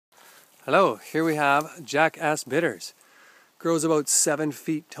Hello, here we have Jackass Bitters. Grows about 7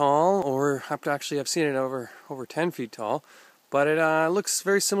 feet tall, or actually I've seen it over 10 feet tall, but it looks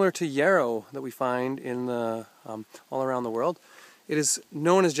very similar to yarrow that we find in the all around the world. It is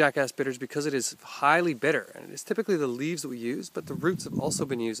known as Jackass Bitters because it is highly bitter, and it is typically the leaves that we use, but the roots have also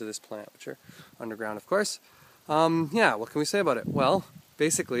been used of this plant, which are underground, of course. Yeah, what can we say about it? Well,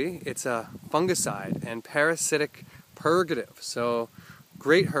 basically, it's a fungicide and parasitic purgative. So,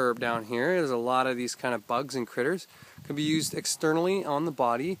 great herb down here. There's a lot of these kind of bugs and critters. Can be used externally on the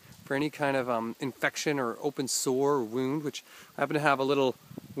body for any kind of infection or open sore or wound, which I happen to have a little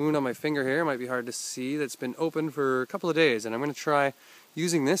wound on my finger here. It might be hard to see. That's been open for a couple of days, and I'm going to try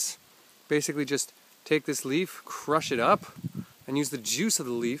using this. Basically just take this leaf, crush it up, and use the juice of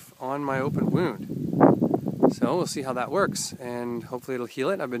the leaf on my open wound. So we'll see how that works, and hopefully it'll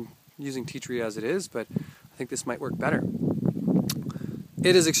heal it. I've been using tea tree as it is, but I think this might work better.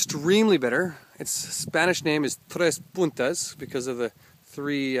 It is extremely bitter. Its Spanish name is tres puntas because of the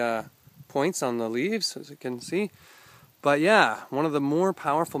 3 points on the leaves, as you can see. But yeah, one of the more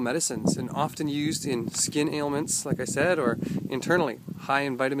powerful medicines, and often used in skin ailments, like I said, or internally. High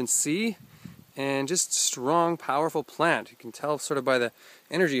in vitamin C, and just strong, powerful plant. You can tell sort of by the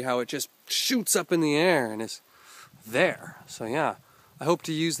energy how it just shoots up in the air and is there. So yeah, I hope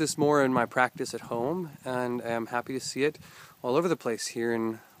to use this more in my practice at home, and I'm happy to see it all over the place here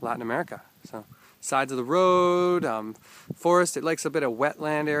in Latin America. So sides of the road, forest, it likes a bit of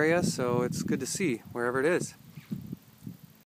wetland area, so it's good to see wherever it is.